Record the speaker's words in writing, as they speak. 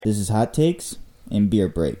This is Hot Takes and Beer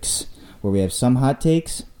Breaks, where we have some hot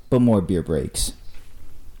takes, but more beer breaks.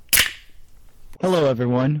 Hello,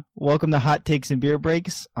 everyone. Welcome to Hot Takes and Beer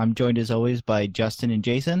Breaks. I'm joined, as always, by Justin and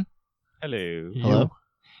Jason. Hello. Hello.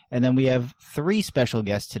 And then we have three special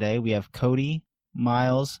guests today. We have Cody,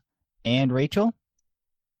 Miles, and Rachel.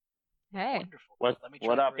 Hey. Wonderful.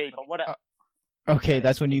 What up, people? What up? Okay,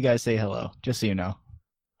 that's when you guys say hello, just so you know.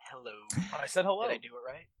 Hello. I said hello. Did I do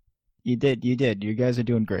it right? You did. You guys are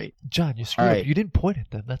doing great. John, you screwed All right. up. You didn't point at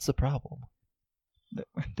them. That's the problem.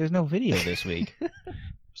 There's no video this week.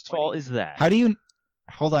 Whose fault is that? How do you...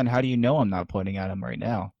 Hold on, how do you know I'm not pointing at him right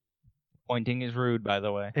now? Pointing is rude, by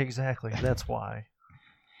the way. Exactly. That's why.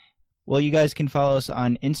 Well, you guys can follow us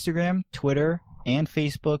on Instagram, Twitter, and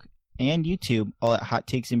Facebook, and YouTube, all at Hot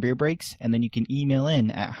Takes and Beer Breaks. And then you can email in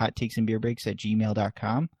at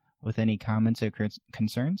hottakesandbeerbreaks@gmail.com with any comments or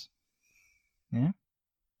concerns. Yeah?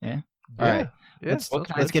 All right. Yes.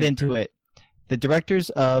 Let's get into it. The directors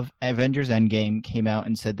of Avengers Endgame came out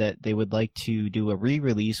and said that they would like to do a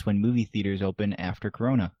re-release when movie theaters open after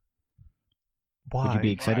Corona. Why? Would you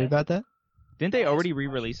be excited about that? Didn't they already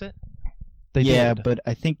re-release it? They Yeah, did. but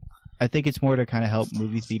I think it's more to kind of help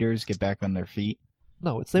movie theaters get back on their feet.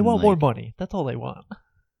 No, they want more money. That's all they want.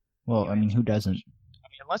 Well, I mean, who doesn't? I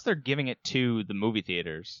mean, unless they're giving it to the movie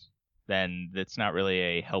theaters, then it's not really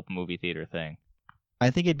a help movie theater thing. I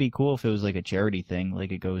think it'd be cool if it was like a charity thing, like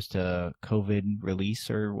it goes to COVID release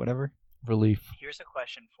or whatever. Relief. Here's a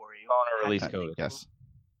question for you. On a How do release you code. think Yes.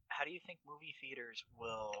 How do you think movie theaters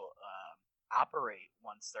will operate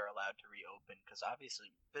once they're allowed to reopen? Because obviously,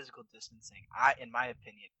 physical distancing, in my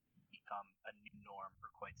opinion, become a new norm for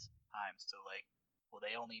quite some time. So, like, will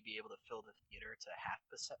they only be able to fill the theater to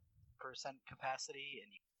 0.5% capacity, and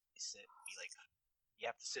you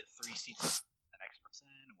have to sit 3 seats with the next person?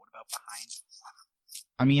 And what about behind?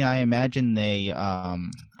 I mean, I imagine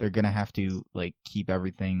they're gonna have to like keep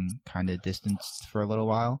everything kind of distanced for a little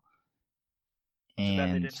while. Too bad they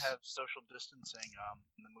And didn't have social distancing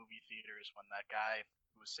in the movie theaters when that guy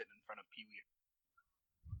who was sitting in front of Pee Wee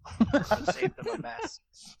saved them a mess.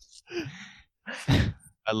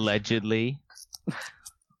 Allegedly.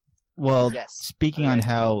 well, Yes. speaking on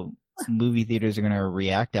how movie theaters are gonna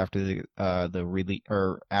react after the release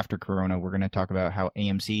or after Corona, we're gonna talk about how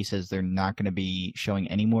AMC says they're not gonna be showing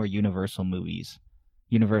any more Universal movies.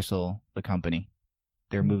 Universal, the company,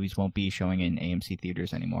 their movies won't be showing in AMC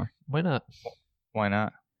theaters anymore. Why not? Why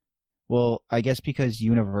not? Well, I guess because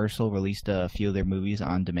Universal released a few of their movies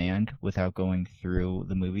on demand without going through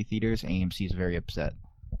the movie theaters, AMC is very upset.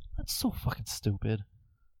 That's so fucking stupid.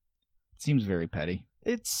 It seems very petty.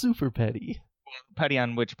 It's super petty. Petty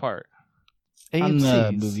on which part? On the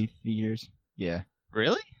AMC's. movie theaters, yeah.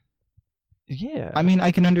 Really? Yeah. I mean,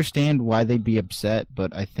 I can understand why they'd be upset,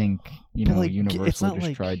 but I think, But, like, it's Universal not just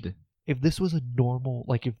like- tried to... if this was a normal,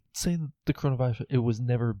 like, if say the coronavirus, it was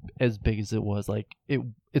never as big as it was, like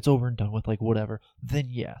it's over and done with, like whatever, then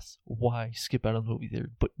yes, why skip out on the movie theater?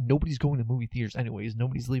 But nobody's going to movie theaters anyways.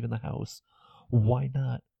 Nobody's leaving the house. Why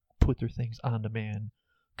not put their things on demand?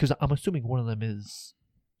 Because I'm assuming one of them is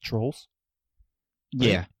Trolls.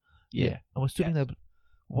 Yeah. I'm assuming that.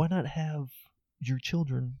 Why not have your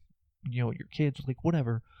children, your kids, like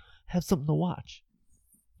whatever, have something to watch?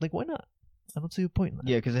 Like, why not? I don't see the point in that.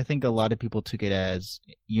 Yeah, because I think a lot of people took it as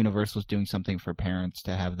Universal's doing something for parents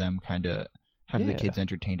to have them kind of have the Yeah. kids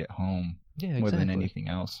entertained at home Yeah, more than exactly. anything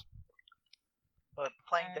else. But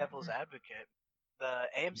playing devil's advocate, the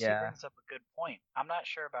AMC Yeah. brings up a good point. I'm not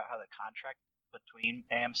sure about how the contract between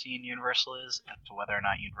AMC and Universal is, as to whether or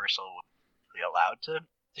not Universal will be allowed to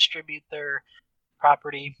distribute their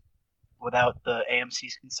property without the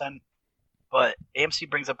AMC's consent. But AMC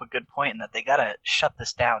brings up a good point in that they gotta shut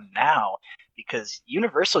this down now, because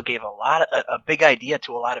Universal gave a big idea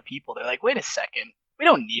to a lot of people. They're like, wait a second, we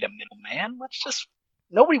don't need a middleman.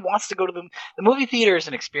 Nobody wants to go to the movie theater is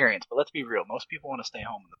an experience, but let's be real, most people want to stay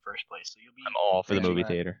home in the first place. So you'll be I'm all for the movie Right.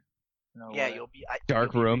 theater. you'll be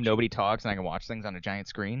Dark you'll be room, reaching- nobody talks, and I can watch things on a giant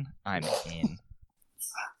screen. I'm in.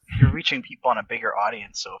 You're reaching people on a bigger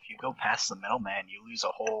audience, so if you go past the middleman, you lose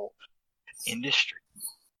a whole industry.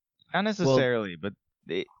 Not necessarily, but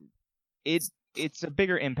it's a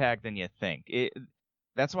bigger impact than you think.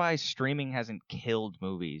 That's why streaming hasn't killed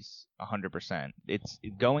movies 100%. It's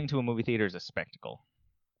going to a movie theater is a spectacle.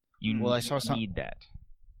 Well, I saw need that.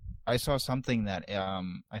 I saw something that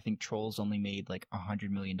I think Trolls only made like $100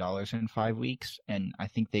 million in 5 weeks, and I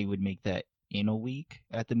think they would make that in a week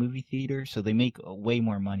at the movie theater. So they make way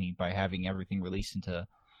more money by having everything released into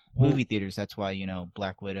movie theaters. That's why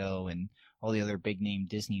Black Widow and all the other big name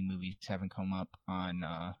Disney movies haven't come up on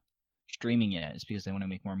streaming yet. It's because they want to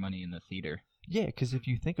make more money in the theater. Yeah, because if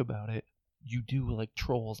you think about it, you do like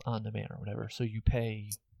Trolls on demand or whatever. So you pay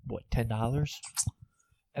what, $10,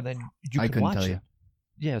 and then you I can couldn't watch tell it. you.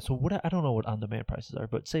 Yeah, so what I don't know what on demand prices are,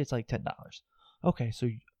 but say it's like $10. Okay, so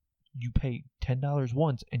you pay $10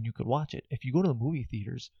 once and you could watch it. If you go to the movie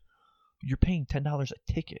theaters, you're paying $10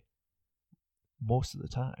 a ticket most of the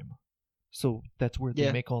time. So that's where they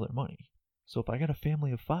Yeah. make all their money. So if I got a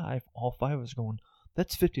family of 5, all 5 of us going,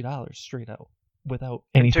 that's $50 straight out without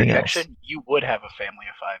anything else. Interjection, you would have a family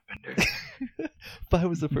of 5, Bender. 5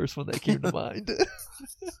 was the first one that came to mind.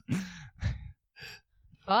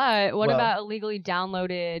 But what Well- about illegally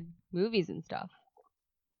downloaded movies and stuff?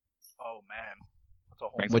 Oh man, that's a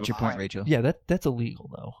whole. Right, What's your point, line. Rachel? Yeah, that's illegal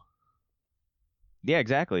though. Yeah,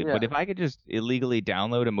 exactly. But Yeah. if I could just illegally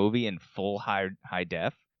download a movie in full high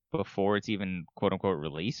def before it's even quote unquote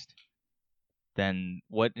released, then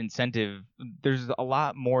what incentive? There's a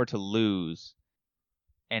lot more to lose.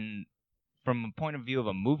 And from a point of view of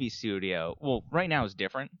a movie studio, well, right now is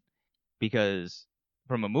different because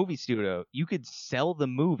from a movie studio, you could sell the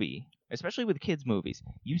movie, especially with kids' movies.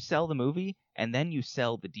 You sell the movie and then you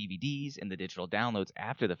sell the DVDs and the digital downloads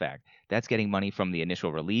after the fact. That's getting money from the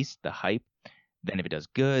initial release, the hype. Then if it does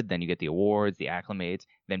good, then you get the awards, the acclimates.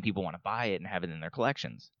 Then people want to buy it and have it in their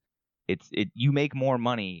collections. You make more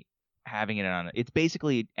money having it on. It's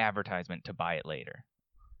basically advertisement to buy it later.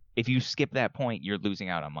 If you skip that point, you're losing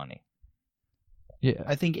out on money. Yeah.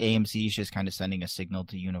 I think AMC is just kind of sending a signal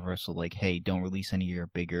to Universal, like, hey, don't release any of your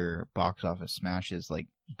bigger box office smashes. Like,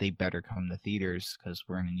 they better come to theaters because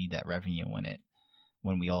we're gonna need that revenue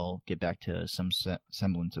when we all get back to some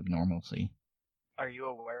semblance of normalcy. Are you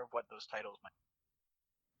aware of what those titles might?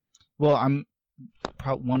 Well,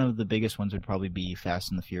 one of the biggest ones would probably be Fast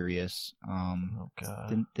and the Furious. Oh god.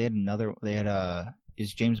 Then they had another. They had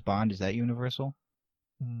is James Bond? Is that Universal?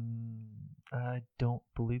 I don't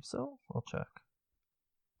believe so. I'll check.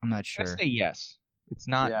 I'm not I sure. say yes. It's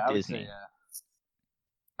not Yeah, I would say Disney. yeah.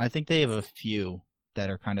 I think they have a few that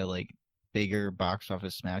are kind of like bigger box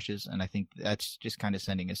office smashes, and I think that's just kind of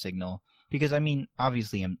sending a signal. Because, I mean,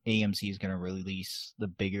 obviously AMC is going to release the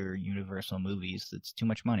bigger Universal movies. That's too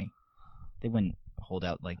much money. They wouldn't hold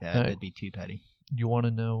out like that. Hey. That'd be too petty. You want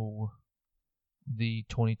to know the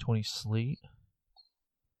 2020 slate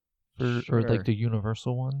or like Sure. the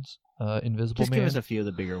Universal ones? Invisible Just Man. give us a few of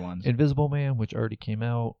the bigger ones. Invisible Man, which already came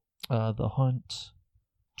out. The Hunt,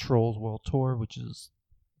 Trolls World Tour, which is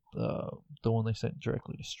the one they sent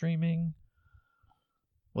directly to streaming.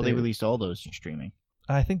 Well, they they- released all those to streaming.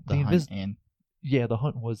 I think The the Hunt and The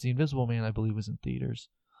Hunt was the Invisible Man. I believe was in theaters.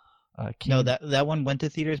 no, that one went to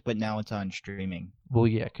theaters, but now it's on streaming. Well,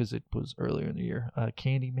 yeah, because it was earlier in the year.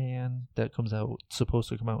 Candyman, that comes out, supposed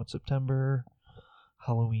to come out in September.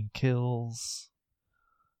 Halloween Kills.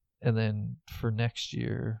 And then for next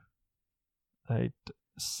year,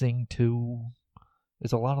 Sing 2.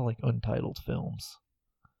 There's a lot of like untitled films.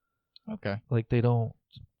 Okay. Like they don't.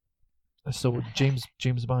 So James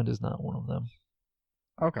Bond is not one of them.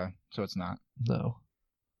 Okay. So it's not. No.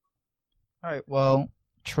 All right. Well,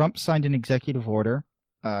 Trump signed an executive order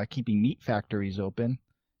keeping meat factories open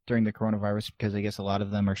during the coronavirus because I guess a lot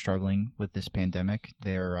of them are struggling with this pandemic.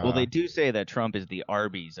 They're Well, they do say that Trump is the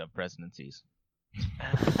Arby's of presidencies.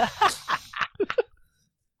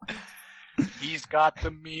 He's got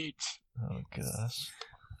the meat. Oh gosh.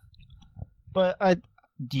 But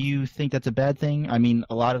do you think that's a bad thing? I mean,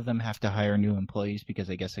 a lot of them have to hire new employees because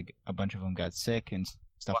I guess a bunch of them got sick and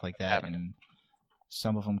stuff like that, happened? and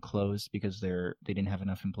some of them closed because they didn't have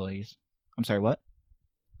enough employees. I'm sorry, what?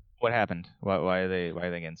 What happened? Why are they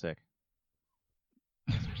getting sick?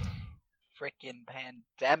 Frickin'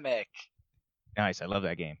 pandemic. Nice, I love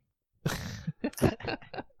that game. That's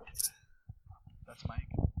Mike.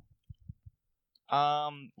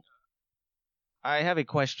 I have a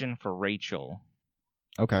question for Rachel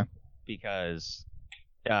Okay. because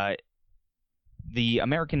the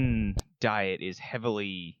American diet is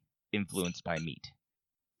heavily influenced by meat.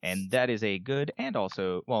 And that is a good and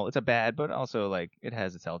also, well, it's a bad, but also like it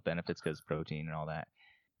has its health benefits because protein and all that.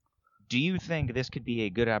 Do you think this could be a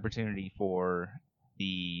good opportunity for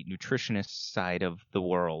the nutritionist side of the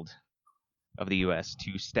world, of the U.S.,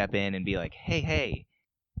 to step in and be like, hey,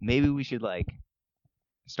 maybe we should like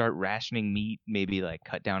start rationing meat, maybe like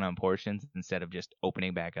cut down on portions instead of just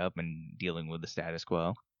opening back up and dealing with the status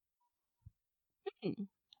quo?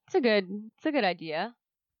 It's a good idea.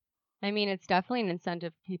 I mean, it's definitely an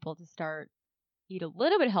incentive for people to start eat a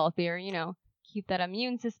little bit healthier, keep that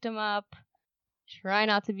immune system up, try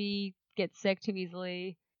not to get sick too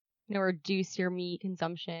easily, reduce your meat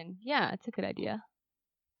consumption. Yeah, it's a good idea.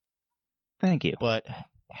 Thank you. But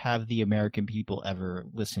have the American people ever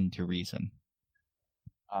listened to reason?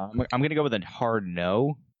 I'm going to go with a hard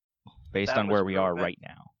no based That on was where we are proven. right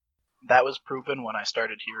now. That was proven when I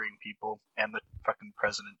started hearing people, and the fucking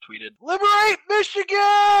president tweeted, "Liberate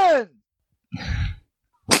Michigan!"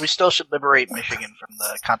 We still should liberate Michigan from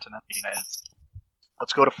the continental United States.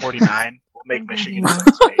 Let's go to 49. We'll make Michigan its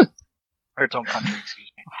own state. Or its own country, excuse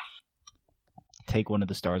me. Take one of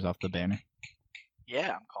the stars off the banner.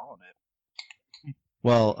 Yeah, I'm calling it.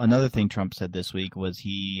 Well, another thing Trump said this week was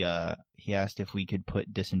he asked if we could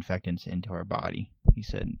put disinfectants into our body. He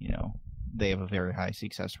said, they have a very high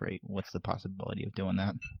success rate. What's the possibility of doing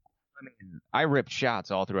that? I mean, I ripped shots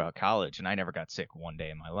all throughout college, and I never got sick one day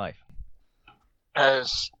in my life.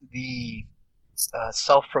 As the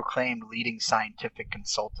self-proclaimed leading scientific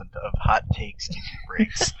consultant of hot takes and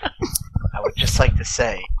breaks, I would just like to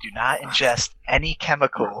say, do not ingest any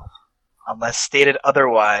chemical unless stated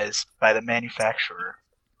otherwise by the manufacturer.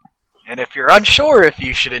 And if you're unsure if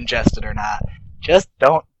you should ingest it or not, just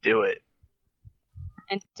don't do it.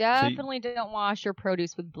 And definitely don't wash your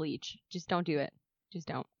produce with bleach. Just don't do it. Just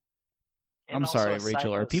don't. And I'm also sorry, a side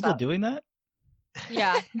Rachel. Are note, people stop- doing that?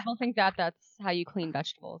 Yeah, people think that that's how you clean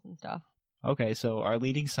vegetables and stuff. Okay, so our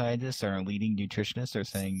leading scientists and our leading nutritionists are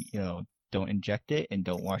saying, don't inject it and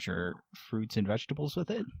don't wash your fruits and vegetables with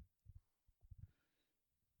it.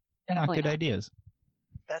 Not Definitely good not. ideas.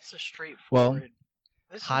 That's a straightforward.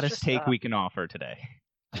 This is Hottest just, take we can offer today.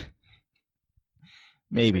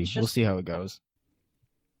 Maybe. It's We'll just- see how it goes.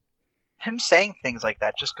 Him saying things like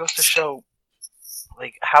that just goes to show,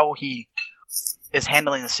 like, how he is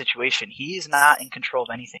handling the situation. He is not in control of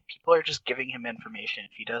anything. People are just giving him information.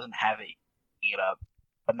 If he doesn't have it, eat it up.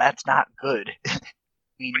 And that's not good.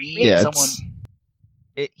 We need someone.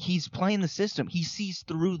 He's playing the system. He sees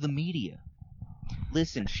through the media.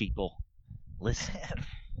 Listen, sheeple. Listen.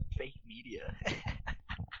 Fake media.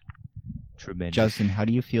 Tremendous. Justin, how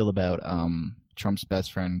do you feel about Trump's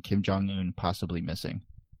best friend Kim Jong-un possibly missing?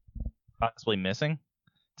 Possibly missing.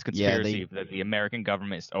 It's Yeah, conspiracy that the American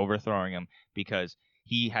government is overthrowing him because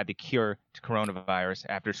he had the cure to coronavirus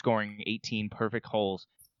after scoring 18 perfect holes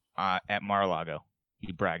at Mar-a-Lago.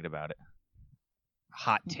 He bragged about it.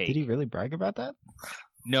 Hot take. Did he really brag about that?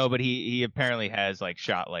 No, but he apparently has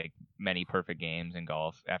shot many perfect games in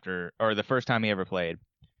golf or the first time he ever played.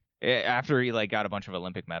 After he got a bunch of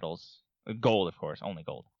Olympic medals, gold of course, only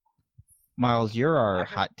gold. Miles, you're our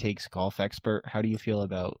hot takes golf expert. How do you feel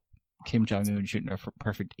about Kim Jong-un shooting a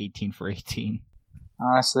perfect 18 for 18?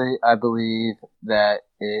 Honestly, I believe that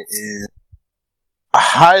it is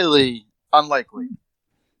highly unlikely.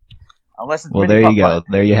 Unless it's Well, mini there you go.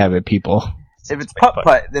 putt-putt. There you have it, people. If it's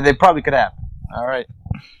putt-putt, then they probably could happen. All right.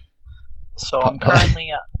 So I'm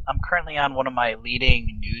currently on one of my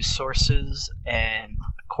leading news sources, and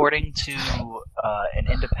according to an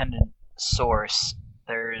independent source,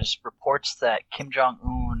 there's reports that Kim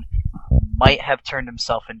Jong-un might have turned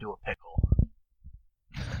himself into a pickle.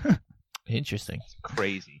 Interesting.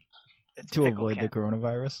 Crazy. It's To pickle avoid the Ken.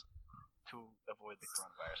 coronavirus? To avoid the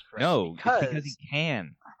coronavirus. Correct. No, it's because because he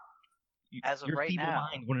can. as of Your right feeble now-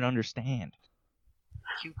 mind wouldn't understand.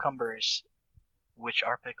 cucumbers, which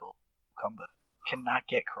are pickled cucumber, cannot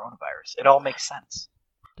get coronavirus. It all makes sense.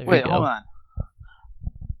 There Wait, you go. hold on.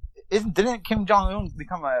 Didn't Kim Jong Un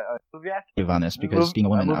become a movie actor? On this because being a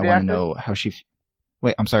woman, I movie want to actor? know how she.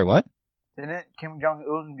 Wait, I'm sorry. What? Didn't Kim Jong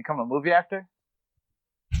Un become a movie actor?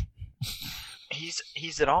 He's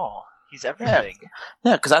it all. He's everything.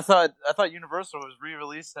 Yeah, because I thought Universal was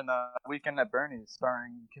re-releasing Weekend at Bernie's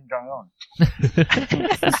starring Kim Jong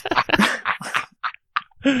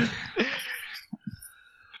Un.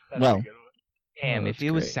 Well, Damn, Oh, if that's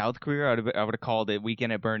it was great. South Korea, I would have called it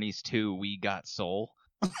Weekend at Bernie's 2, We Got Soul.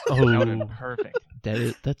 That would have been Oh, perfect.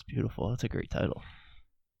 that's beautiful. That's a great title.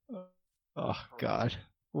 oh God,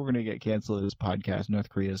 we're gonna get canceled. This podcast. North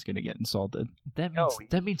Korea is gonna get insulted. That No, means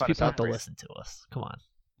that means fun people have to aside. listen to us. Come on.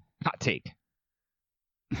 Hot take.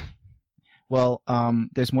 Well,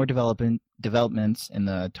 there's more developments in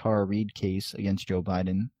the Tara Reid case against Joe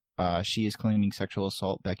Biden. She is claiming sexual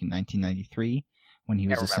assault back in 1993 when he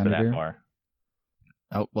was Can't a remember senator. that far.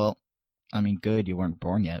 Oh, well, I mean, good, you weren't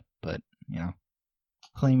born yet, but,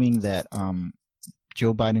 claiming that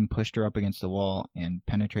Joe Biden pushed her up against the wall and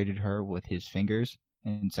penetrated her with his fingers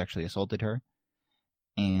and sexually assaulted her.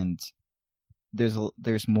 And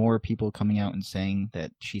there's more people coming out and saying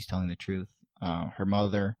that she's telling the truth. Her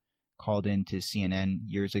mother called in to CNN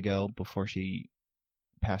years ago before she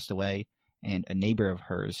passed away, and a neighbor of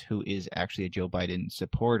hers who is actually a Joe Biden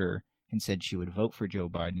supporter and said she would vote for Joe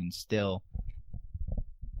Biden still.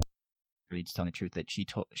 Reed's telling the truth that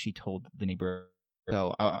she told the neighbor.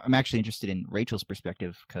 So I'm actually interested in Rachel's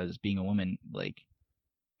perspective because being a woman,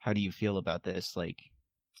 how do you feel about this?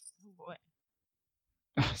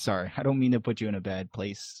 boy. Sorry, I don't mean to put you in a bad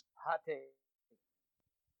place. Hot take.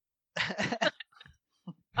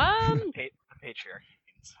 The patriarchy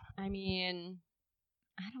means. I mean,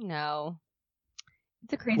 I don't know.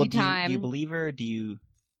 It's a crazy Well, time. do you believe her? Do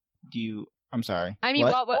you? I'm sorry. I mean,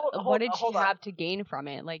 what? what did she hold on. have to gain from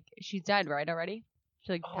it? Like, she's dead, right, already?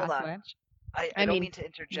 She, like, Hold passed on. away? I I don't mean, mean to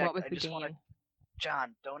interject. What was I the just want to, gain?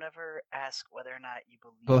 John, don't ever ask whether or not you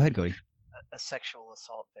believe Go ahead, Cody. a sexual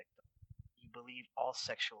assault victim. You believe all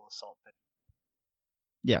sexual assault victims,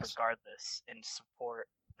 Yes. regardless, and support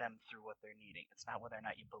them through what they're needing. It's not whether or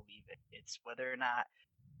not you believe it. It's whether or not.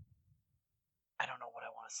 I don't know what I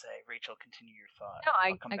want to say. Rachel, continue your thought. No,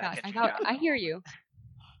 I'll come back at you, John. I hear you.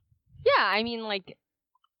 Yeah, I mean, like,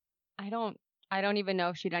 I don't even know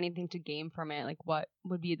if she had anything to gain from it. Like, what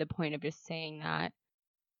would be the point of just saying that?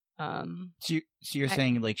 So you're I-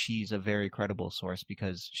 saying like she's a very credible source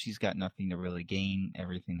because she's got nothing to really gain,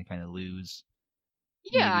 everything to kind of lose.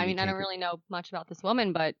 Yeah, Maybe I we mean, I take don't her- really know much about this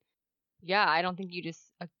woman, but yeah, I don't think you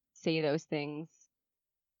just say those things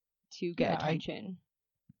to get Yeah, attention.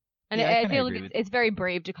 And yeah, I I kinda feel agree like with it's very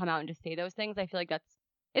brave to come out and just say those things. I feel like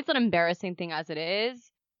it's an embarrassing thing as it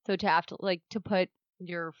is. So to have to like to put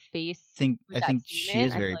your face, I with that think she statement,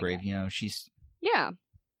 is I feel very like brave. that- You know, she's yeah,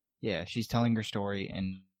 telling her story,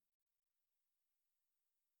 and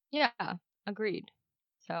yeah, agreed.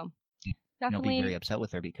 So you know, be definitely very upset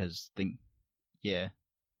with her because yeah.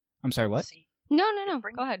 I'm sorry, what? See, no.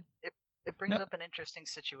 bring- Go ahead. it brings No. up an interesting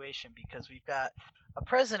situation because we've got a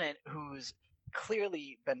president who's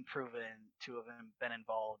clearly been proven to have been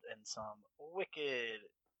involved in some wicked,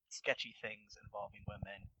 sketchy things involving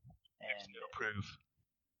women, and Proof.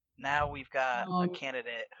 now we've got a Um,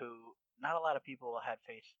 candidate who not a lot of people had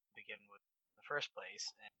faith to begin with in the first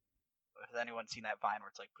place. And has anyone seen that Vine where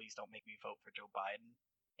it's like, please don't make me vote for Joe Biden?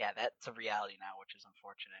 Yeah, that's a reality now, which is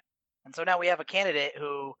unfortunate. And so now we have a candidate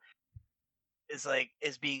who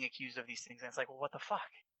is being accused of these things, and it's like, well, what the fuck?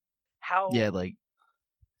 How? Yeah, like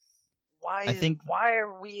Why? I think- Why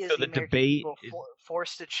are we as So the the American debate people is-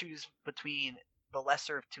 forced to choose between the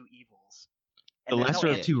lesser of two evils? The there's lesser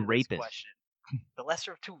no of answer two to this rapists. question. The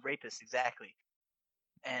lesser of two rapists, exactly.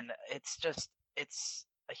 And it's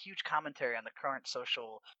a huge commentary on the current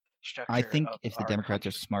social structure. I think of if the our Democrats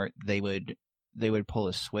are country. smart, they would pull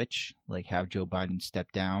a switch, like have Joe Biden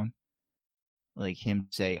step down, like him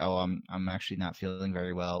say, "Oh, I'm actually not feeling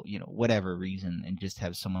very well," you know, whatever reason, and just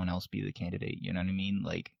have someone else be the candidate. You know what I mean?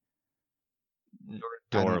 Like, You're I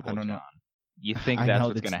don't- adorable, I don't know. John. You think I that's know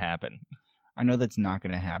what's that's- going to happen? I know that's not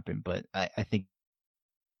going to happen, but I think.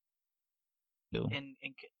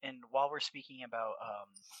 And while we're speaking about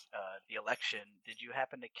the election, did you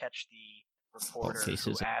happen to catch the reporter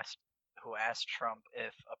faces. who asked Trump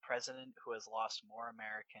if a president who has lost more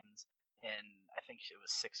Americans in, I think it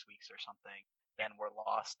was 6 weeks or something, than were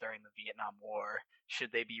lost during the Vietnam War,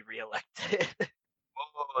 should they be reelected?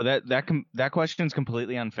 Oh, that question's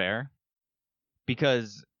completely unfair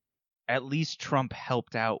because at least Trump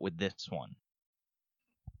helped out with this one.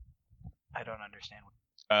 I don't understand.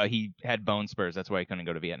 He had bone spurs. That's why he couldn't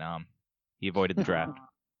go to Vietnam. He avoided the draft.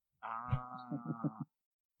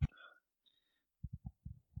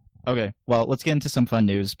 Okay, well, let's get into some fun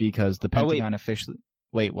news because the Oh, wait. Pentagon officially.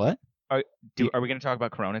 Wait, what? Are we going to talk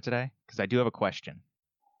about Corona today? Because I do have a question.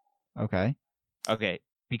 Okay. Okay,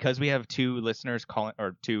 because we have two listeners calling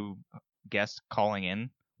or two guests calling in.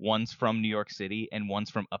 One's from New York City and one's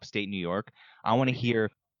from upstate New York. I want to hear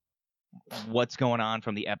what's going on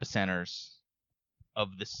from the epicenters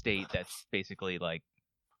of the state. That's basically like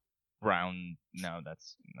brown. No,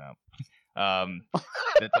 that's no.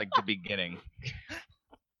 That's like the beginning.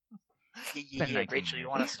 Yeah, Been 19 Rachel, you years.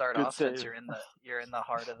 want to start Good off since save. you're in the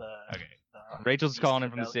heart of the. Okay. the Rachel's East calling in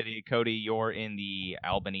from the Valley. city. Cody, you're in the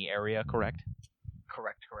Albany area, correct?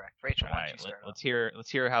 Correct. Rachel, All why don't you right. start off? Let's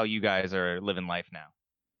hear how you guys are living life now.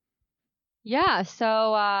 Yeah,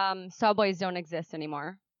 so subways don't exist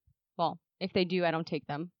anymore. Well, if they do, I don't take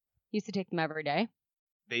them. Used to take them every day.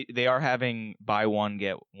 They are having buy one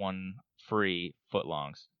get one free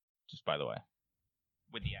footlongs. Just by the way,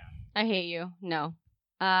 with the app. I hate you. No.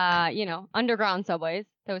 Underground subways,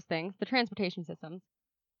 those things, the transportation systems.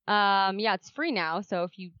 Yeah, it's free now, so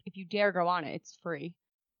if you dare go on it, it's free.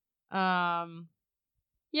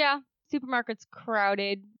 Yeah, supermarkets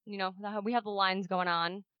crowded, we have the lines going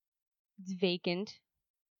on. It's vacant.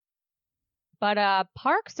 But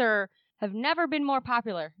parks have never been more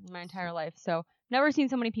popular in my entire life, so never seen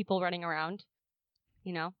so many people running around,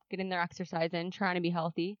 getting their exercise in, trying to be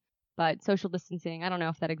healthy. But social distancing, I don't know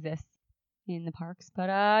if that exists in the parks.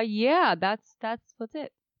 But yeah, that's what's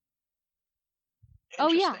it.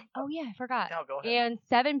 Oh yeah. Interesting. Oh yeah, I forgot. No, go ahead. And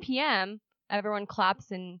 7 p.m. everyone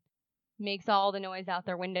claps and makes all the noise out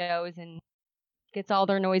their windows and gets all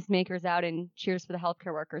their noisemakers out and cheers for the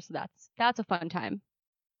healthcare workers. So that's a fun time.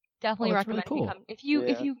 Definitely that's really recommend cool. if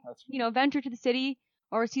you that's venture to the city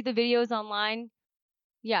or see the videos online.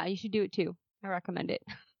 Yeah, you should do it too. I recommend it.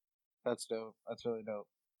 that's dope. That's really dope.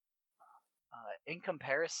 In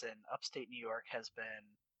comparison, upstate New York has been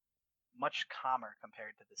much calmer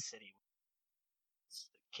compared to the city.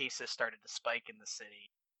 Cases started to spike in the city.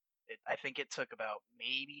 I think it took about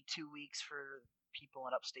maybe 2 weeks for people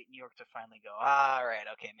in upstate New York to finally go, all right,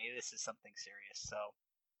 okay, maybe this is something serious. So,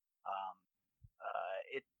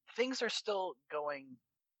 things are still going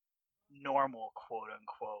normal, quote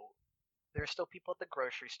unquote. There are still people at the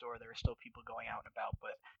grocery store. There are still people going out and about,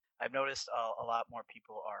 but I've noticed a lot more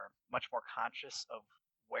people are much more conscious of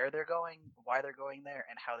where they're going, why they're going there,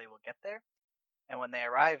 and how they will get there. And when they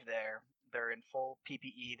arrive there, they're in full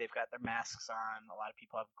PPE. They've got their masks on. A lot of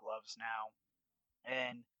people have gloves now.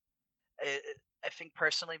 And I think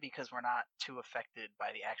personally, because we're not too affected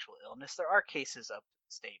by the actual illness, there are cases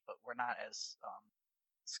upstate, but we're not as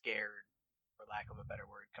scared, for lack of a better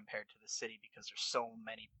word, compared to the city because there's so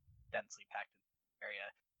many densely packed in the area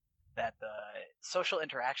that the social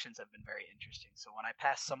interactions have been very interesting. So when I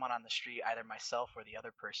pass someone on the street, either myself or the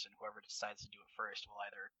other person, whoever decides to do it first, will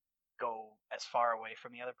either go as far away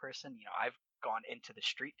from the other person. I've gone into the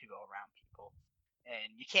street to go around people,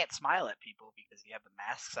 and you can't smile at people because you have the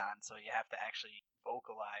masks on, so you have to actually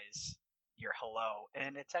vocalize your hello.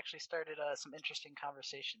 And it's actually started some interesting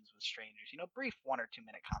conversations with strangers. Brief 1 or 2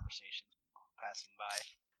 minute conversations passing by,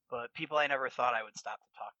 but people I never thought I would stop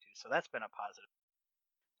to talk to. So that's been a positive.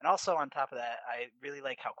 And also on top of that, I really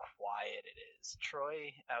like how quiet it is. Troy,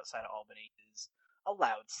 outside of Albany, is a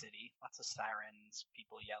loud city. Lots of sirens,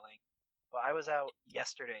 people yelling. But I was out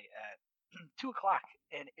yesterday at 2 o'clock,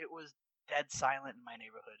 and it was dead silent in my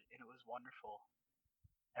neighborhood, and it was wonderful.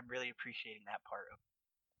 I'm really appreciating that part of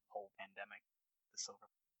the whole pandemic, the silver.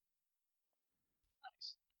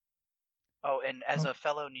 Nice. Oh, and as a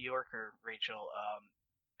fellow New Yorker, Rachel,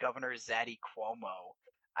 Governor Zaddy Cuomo,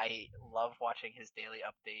 I love watching his daily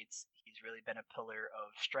updates. He's really been a pillar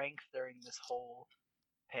of strength during this whole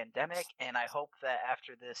pandemic, and I hope that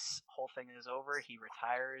after this whole thing is over, he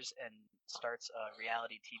retires and starts a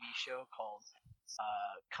reality TV show called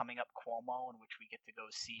Coming Up Cuomo, in which we get to go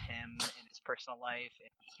see him in his personal life, and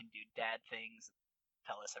he can do dad things,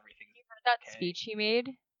 tell us everything. You heard that speech he made?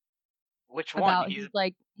 Which one? About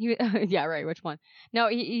yeah, right. Which one? No,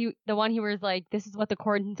 he the one he was like, this is what the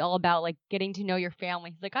quarantine's all about, like getting to know your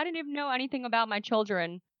family. He's like, I didn't even know anything about my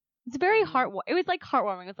children. It's very It was like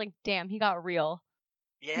heartwarming. It's like, damn, he got real.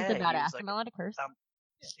 Yeah, he's a badass. Like, am I allowed to curse?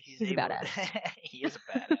 He's a badass. He is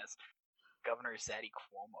a badass. Governor Zaddy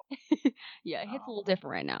Cuomo. Yeah, he hits a little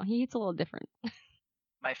different right now. He hits a little different.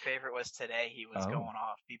 My favorite was today. He was going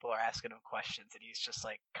off. People are asking him questions, and he's just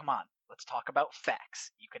like, come on, let's talk about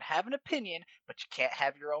facts. You can have an opinion, but you can't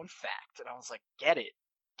have your own fact. And I was like, get it.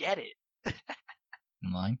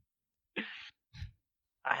 In line.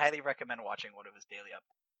 I highly recommend watching one of his daily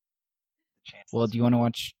updates. Well, do you want to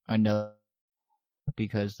watch another?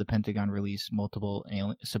 Because the Pentagon released multiple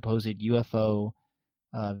supposed UFO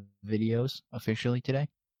videos officially today.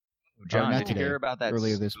 John, not did you today, hear about that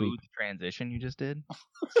earlier this week. transition you just did?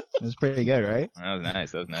 It was pretty good, right?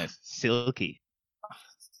 That was nice. Silky.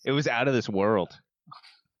 It was out of this world.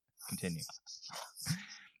 Continue.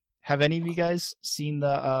 Have any of you guys seen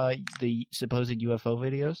the supposed UFO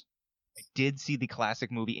videos? I did see the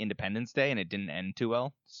classic movie Independence Day, and it didn't end too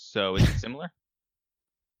well. So is it similar?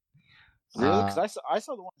 Really? Because I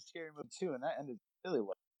saw the one Scary Movie 2, and that ended really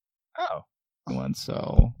well. Oh. One,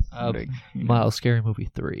 so Miles, Scary Movie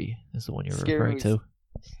 3 is the one you're referring to.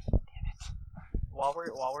 While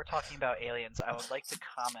we're talking about aliens, I would like to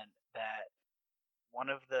comment that one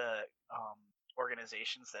of the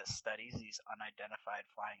organizations that studies these unidentified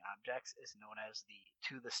flying objects is known as the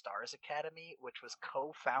To the Stars Academy, which was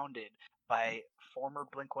co-founded by former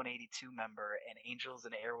Blink-182 member and Angels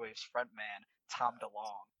and Airwaves frontman Tom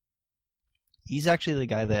DeLonge. He's actually the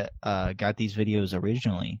guy that got these videos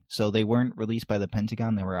originally. So they weren't released by the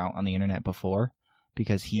Pentagon. They were out on the internet before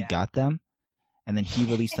because he got them. And then he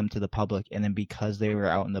released them to the public. And then because they were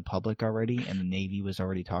out in the public already and the Navy was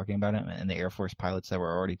already talking about him and the Air Force pilots that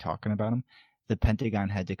were already talking about him, the Pentagon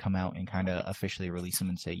had to come out and kind of officially release them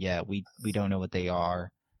and say, yeah, we don't know what they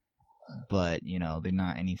are, but, they're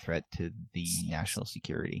not any threat to the national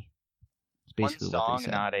security. It's basically one song, what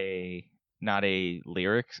they said. not a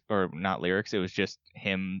lyrics, or not lyrics. It was just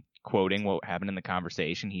him quoting what happened in the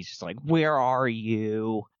conversation. He's just like, "Where are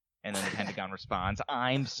you?" And then the Pentagon responds,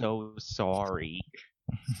 "I'm so sorry."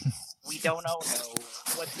 We don't all know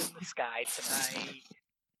what's in the sky tonight.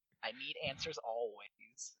 I need answers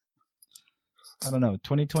always. I don't know.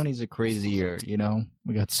 2020 is a crazy year, you know?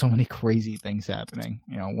 We got so many crazy things happening.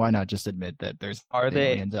 You know, why not just admit that there's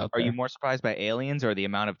aliens out Are there? you more surprised by aliens or the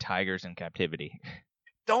amount of tigers in captivity?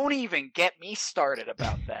 Don't even get me started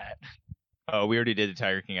about that. Oh, we already did the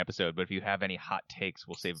Tiger King episode, but if you have any hot takes,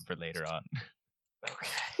 we'll save them for later on. Okay.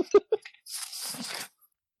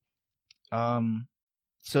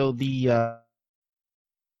 So the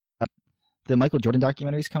Michael Jordan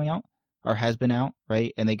documentary is coming out, or has been out,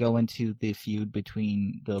 right? And they go into the feud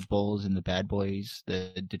between the Bulls and the Bad Boys,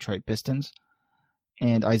 the Detroit Pistons.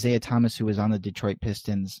 And Isaiah Thomas, who was on the Detroit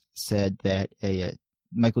Pistons, said that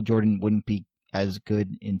Michael Jordan wouldn't be as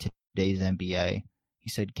good in today's NBA. He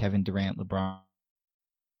said Kevin Durant, LeBron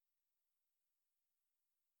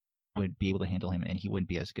would be able to handle him, and he wouldn't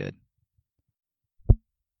be as good.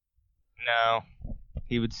 No,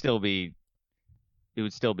 he would still be. It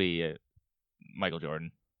would still be Michael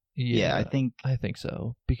Jordan. Yeah, I think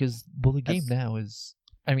so. Because, well, the game That's- now is,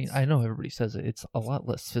 I mean, I know everybody says it, it's a lot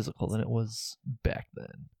less physical than it was back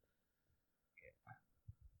then.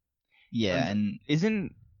 Yeah, and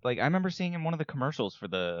Isn't like I remember seeing in one of the commercials for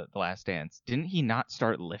the Last Dance. Didn't he not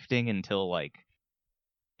start lifting until like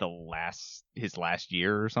his last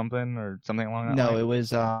year or something along that no, line? it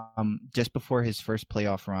was just before his first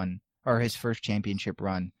playoff run or his first championship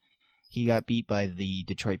run. He got beat by the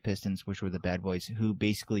Detroit Pistons, which were the Bad Boys, who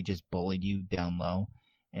basically just bullied you down low,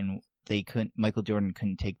 and Michael Jordan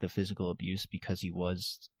couldn't take the physical abuse because he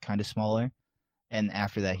was kind of smaller. And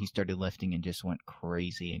after that, he started lifting and just went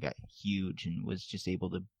crazy and got huge and was just able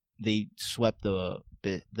to. They swept the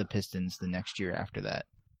Pistons the next year after that.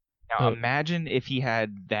 Now imagine if he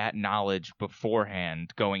had that knowledge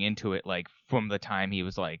beforehand going into it, like from the time he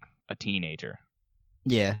was like a teenager.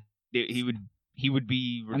 Yeah, He would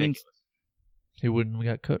be I mean, ridiculous. He wouldn't have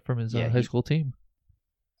got cut from his Yeah, high he- school team.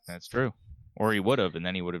 That's true. Or he would have, and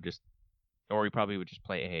then he would have or he probably would just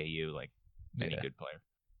play AAU like any Yeah. good player.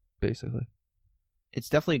 Basically. it's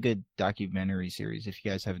definitely a good documentary series. If you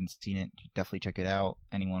guys haven't seen it, definitely check it out.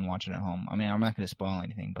 Anyone watching at home. I mean, I'm not going to spoil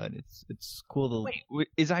anything, but it's cool to. Wait,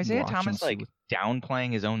 is Isaiah watch and Thomas see like what-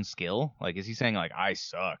 downplaying his own skill? Like, is he saying like I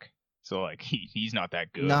suck? So like he's not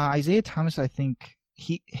that good. Nah, Isaiah Thomas, I think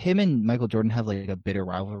him and Michael Jordan have like a bitter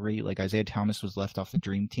rivalry. Like Isaiah Thomas was left off the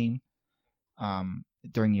Dream Team,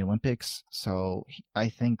 during the Olympics, so I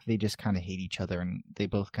think they just kind of hate each other, and they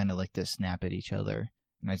both kind of like to snap at each other.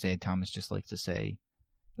 And Isaiah Thomas just likes to say,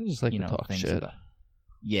 I just like you to know, talk things shit. about-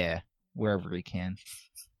 yeah, wherever he can.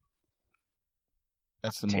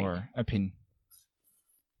 That's the Take. more opinion.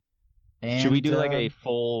 Should we do like And, a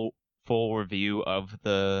full review of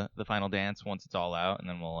the Final Dance once it's all out, and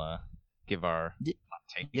then we'll give our Y- hot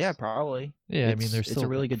takes? Yeah, probably. Yeah, I mean, It's- there's it's still a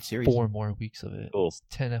really good series. 4 more weeks of it. Cool. It's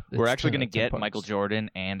 10 We're actually going gonna get Michael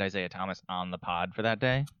Jordan and Isaiah Thomas on the pod for that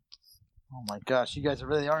day. Oh my gosh, you guys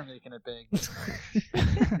really are making it big.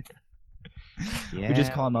 Yeah, We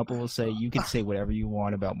just call him up and we'll say, you can say whatever you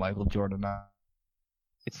want about Michael Jordan.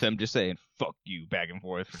 It's them just saying "fuck you" back and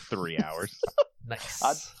forth for 3 hours. Nice.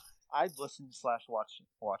 I'd listen /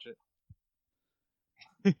 watch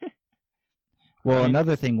it. Well, I mean-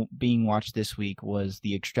 another thing being watched this week was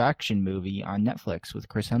the Extraction movie on Netflix with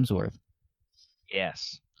Chris Hemsworth.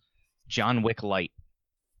 Yes, John Wick Light.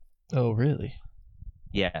 Oh, really?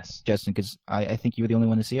 Yes, Justin, because I think you were the only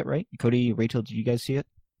one to see it, right? Cody, Rachel, did you guys see it?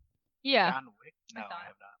 Yeah. John Wick? No, I thought. I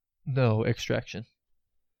have not. No, Extraction.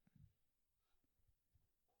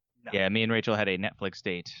 No. yeah. Me and Rachel had a Netflix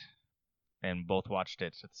date, and both watched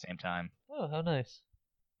it at the same time. Oh, how nice.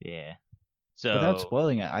 Yeah. So Without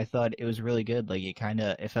spoiling it, I thought it was really good. Like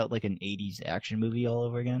it felt like an '80s action movie all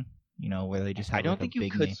over again. You know, where they just have I don't like, think a you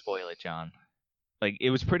big could name. spoil it, John. Like it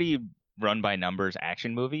was pretty run by numbers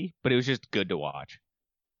action movie, but it was just good to watch.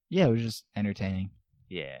 Yeah, it was just entertaining.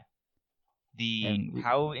 Yeah. And we-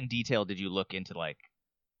 How in detail did you look into like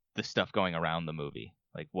the stuff going around the movie?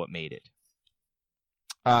 Like what made it?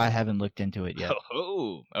 I haven't looked into it yet.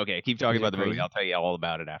 Oh, okay. Keep talking Is it about the movie. crazy? I'll tell you all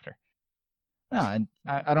about it after. No, and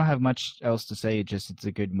I don't have much else to say. It's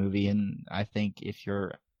a good movie, and I think if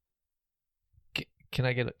you're Can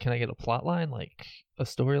I get a plot line, like a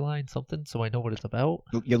storyline, something, so I know what it's about?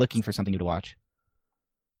 you're looking for something new to watch.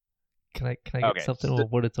 Can I get Okay, something so-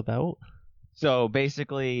 of what it's about? So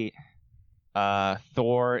basically,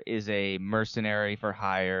 Thor is a mercenary for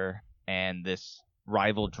hire, and this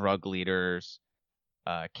rival drug leader's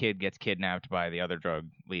kid gets kidnapped by the other drug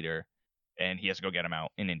leader, and he has to go get him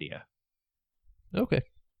out in India. Okay.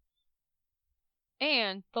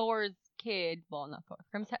 And Thor's kid, well, not Thor,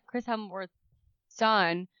 Chris Hemsworth's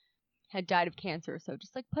son had died of cancer. So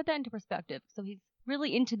just like put that into perspective. So he's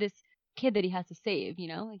really into this kid that he has to save, you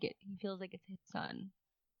know? Like he feels like it's his son.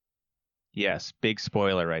 Yes, big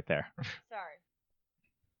spoiler right there. Sorry.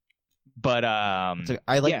 But So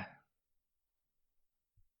I like. yeah,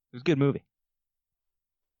 it was a good movie.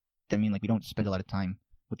 I mean, like we don't spend a lot of time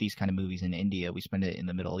with these kind of movies in India. We spend it in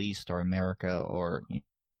the Middle East or America or.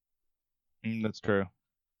 That's true.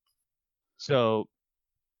 So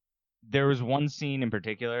there was one scene in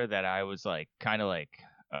particular that I was like kind of like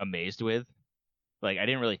amazed with. Like I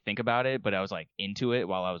didn't really think about it, but I was like into it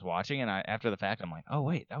while I was watching, and after the fact I'm like, oh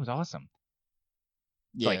wait, that was awesome.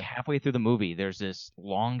 Yeah. Like halfway through the movie, there's this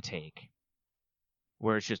long take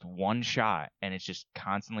where it's just one shot and it's just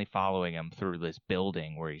constantly following him through this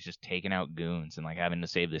building where he's just taking out goons and like having to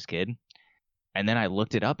save this kid. And then I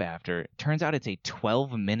looked it up after. It turns out it's a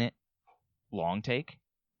 12-minute long take.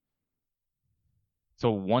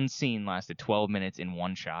 So one scene lasted 12 minutes in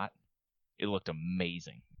one shot. It looked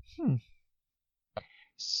amazing.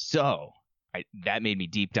 So that made me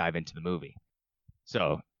deep dive into the movie.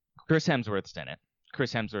 So Chris Hemsworth's in it.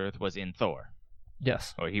 Chris Hemsworth was in Thor.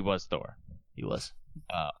 Yes, Or he was Thor. he was.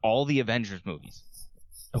 All the Avengers movies.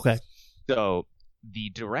 Okay. So the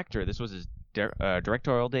director, this was his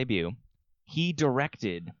directorial debut. He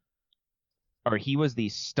directed, or he was the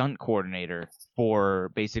stunt coordinator for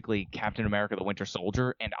basically Captain America: The Winter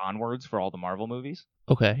Soldier and onwards for all the Marvel movies,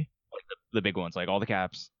 Okay. like the big ones, like all the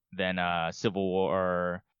Caps, then Civil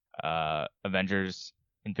War, Avengers,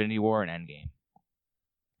 Infinity War, and Endgame.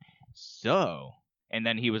 So, and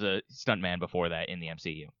then he was a stuntman before that in the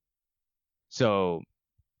MCU. So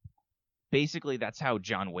basically that's how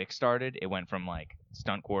John Wick started. It went from like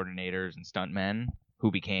stunt coordinators and stuntmen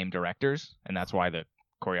who became directors, and that's why the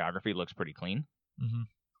choreography looks pretty clean.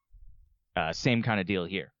 Mm-hmm. Same kind of deal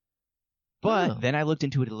here. But Oh. then I looked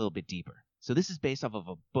into it a little bit deeper. So this is based off of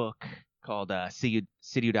a book called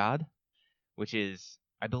Ciudad, which is,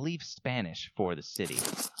 I believe, Spanish for the city.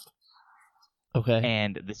 Okay.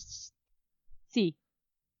 And this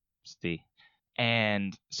See.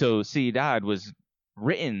 And so Ciudad was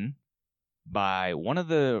written by one of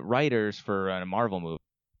the writers for a Marvel movie.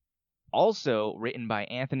 Also written by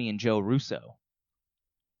Anthony and Joe Russo,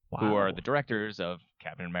 who are the directors of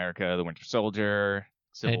Captain America, The Winter Soldier,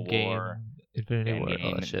 Civil Endgame, War, Infinity War, all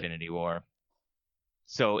Endgame, that shit. Infinity War.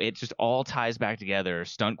 So it just all ties back together.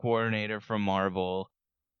 Stunt coordinator from Marvel,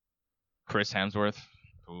 Chris Hemsworth,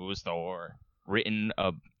 who was Thor, written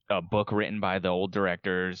a book written by the old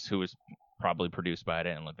directors, who was probably produced by it. I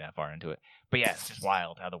didn't look that far into it. But yeah, it's just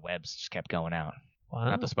wild how the webs just kept going out. Wow.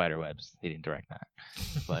 Not the spider webs. They didn't direct that.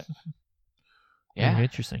 But Very yeah,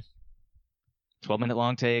 interesting. 12-minute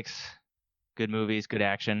long takes, good movies, good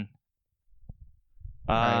action.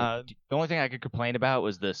 Right. The only thing I could complain about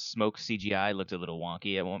was the smoke CGI looked a little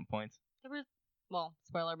wonky at one point. There was, well,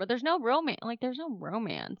 spoiler, but there's no romance. Like, there's no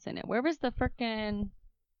romance in it. Where was the frickin'?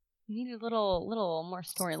 You need a little more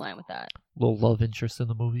storyline with that. Little love interest in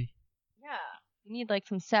the movie. Yeah. You need like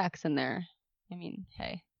some sex in there. I mean,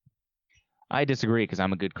 hey. I disagree because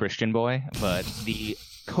I'm a good Christian boy, but the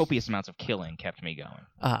copious amounts of killing kept me going.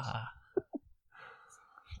 Ah.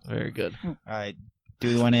 Very good. All right.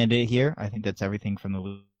 Do we want to end it here? I think that's everything from the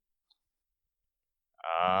loop.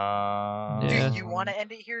 Yeah. Do you want to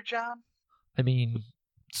end it here, John? I mean,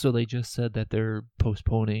 so they just said that they're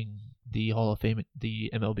postponing the Hall of Fame, the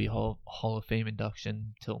MLB Hall of Fame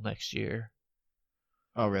induction till next year.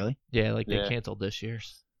 Oh, really? Yeah, like they Yeah. canceled this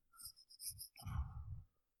year's.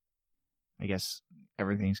 I guess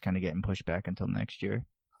everything's kind of getting pushed back until next year.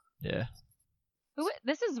 Yeah.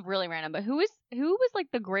 This is really random, but who was like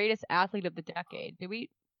the greatest athlete of the decade? Did we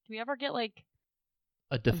ever get like?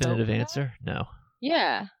 A definitive for that? answer? No.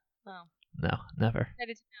 Yeah. Oh. No, never. I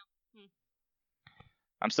did too.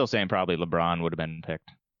 I'm still saying probably LeBron would have been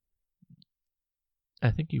picked.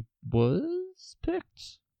 I think he was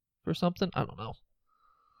picked for something. I don't know.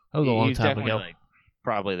 That was a long He's time definitely ago. like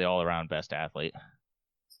probably the all-around best athlete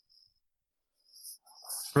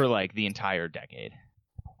for like the entire decade.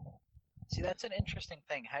 See, that's an interesting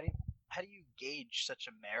thing. How do you gauge such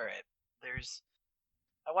a merit?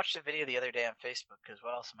 I watched a video the other day on Facebook because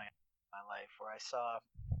what else am I in my life where I saw a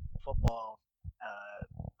football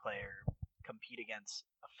player compete against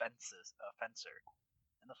a fencer,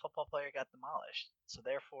 and the football player got demolished. So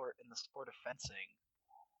therefore, in the sport of fencing,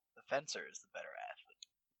 the fencer is the better athlete.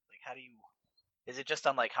 Like, how do you? Is it just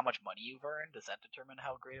on like how much money you've earned? Does that determine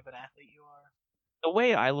how great of an athlete you are? The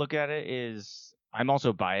way I look at it is I'm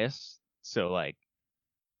also biased. So like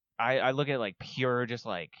I look at like pure just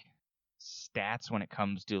like stats when it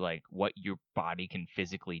comes to like what your body can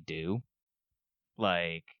physically do.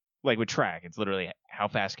 like with track, it's literally how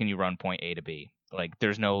fast can you run point A to B. Like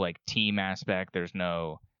there's no like team aspect. There's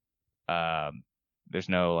no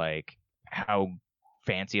like how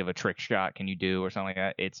fancy of a trick shot can you do or something like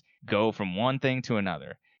that. It's go from one thing to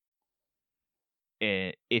another.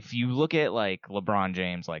 If you look at like LeBron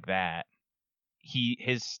James like that,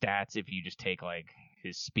 his stats, if you just take like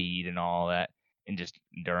his speed and all that and just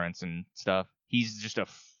endurance and stuff, he's just a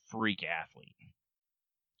freak athlete.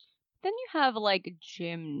 Then you have like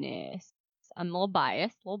gymnasts. I'm a little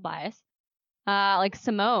biased. Like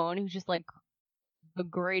Simone, who's just like the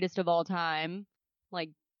greatest of all time, like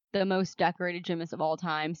the most decorated gymnast of all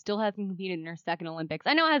time, still hasn't competed in her second Olympics.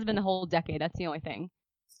 I know it has been the whole decade. That's the only thing.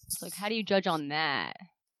 So, like, how do you judge on that?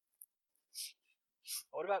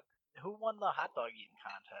 What about who won the hot dog eating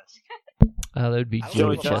contest? That would be I don't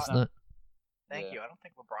Joey know. Chestnut. Thank Yeah. you. I don't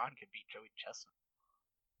think LeBron could beat Joey Chestnut.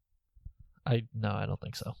 No, I don't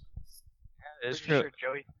think so. It's Pretty true.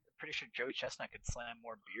 sure Joey Chestnut could slam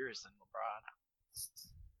more beers than LeBron.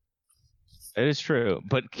 It is true.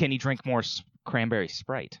 But can he drink more cranberry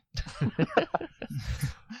Sprite?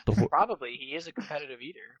 Probably. He is a competitive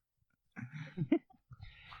eater.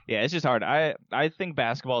 Yeah, it's just hard. I think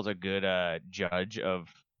basketball is a good judge of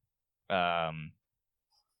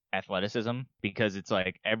athleticism because it's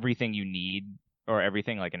like everything you need or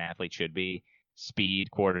everything like an athlete should be: speed,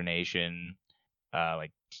 coordination,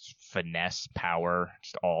 like finesse, power,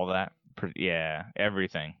 just all that. Yeah,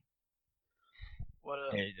 everything. What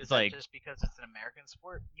It's is that like- just because it's an American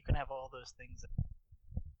sport? You can have all those things.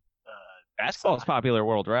 Basketball is soccer. popular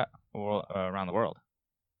around the world.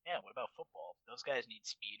 Yeah. What about football? Those guys need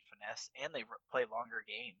speed, finesse, and they play longer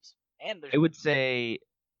games. And there's I would say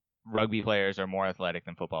rugby players are more athletic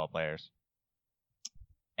than football players,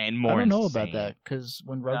 and more. I don't know about insane. that because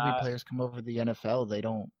when rugby Nah. players come over to the NFL, they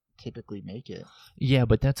don't typically make it. Yeah,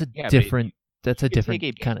 but that's a Yeah, but different. That's a You could different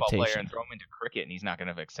take a baseball player connotation. and throw him into cricket, and he's not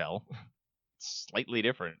going to excel. It's slightly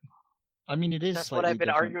different. I mean, it is. That's what slightly I've been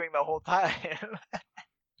different. arguing the whole time.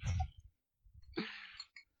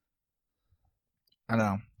 I don't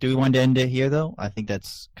know. Do we want to end it here though? I think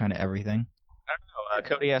that's kind of everything.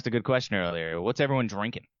 Cody asked a good question earlier. What's everyone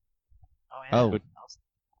drinking? Oh, yeah. Oh.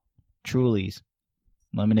 Truly's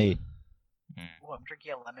lemonade. Ooh, I'm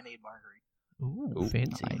drinking a lemonade margarita. Ooh, Ooh,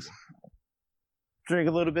 fancy. Nice. Drink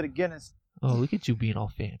a little bit of Guinness. Oh, look at you being all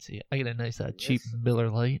fancy. I get a nice cheap Yes. Miller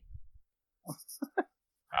Lite.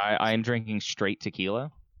 I am drinking straight tequila.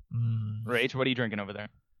 Mm. Rach, what are you drinking over there?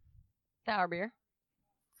 Sour beer.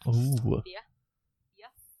 Ooh.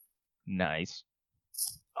 Nice.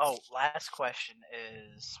 Oh, last question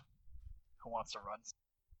is, who wants to run?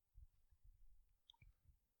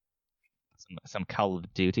 Some Call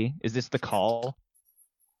of Duty. Is this the call?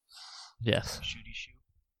 Yes. Shooty shoot.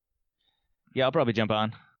 Yeah, I'll probably jump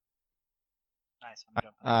on. Nice. I'm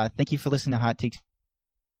jumping. Thank you for listening to Hot Takes.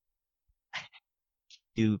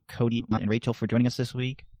 To Cody and Rachel for joining us this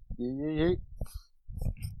week. Yeah.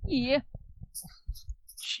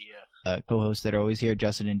 Chia. Co-hosts that are always here,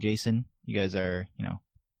 Justin and Jason. You guys are,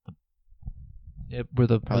 Yep, we're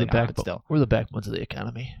the Probably not, but backbone. still. We're the backbones of the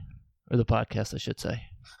economy, or the podcast, I should say.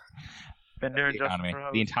 Been doing The just economy. for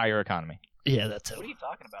The entire economy. Yeah, that's it. What are you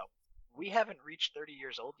talking about? We haven't reached 30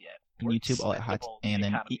 years old yet. On We're YouTube, all at Hot- expendable in and the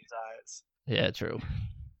then economy's eyes. Yeah, true.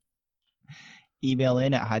 email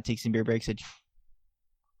in at hottakesandbeerbreaks at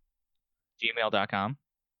Gmail.com.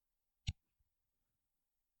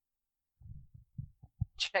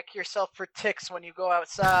 Check yourself for ticks when you go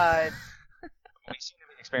outside. We seem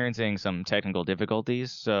to be experiencing some technical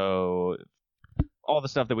difficulties, so all the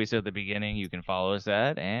stuff that we said at the beginning, you can follow us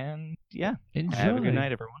at, and yeah, Enjoy. have a good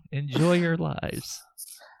night, everyone. Enjoy your lives.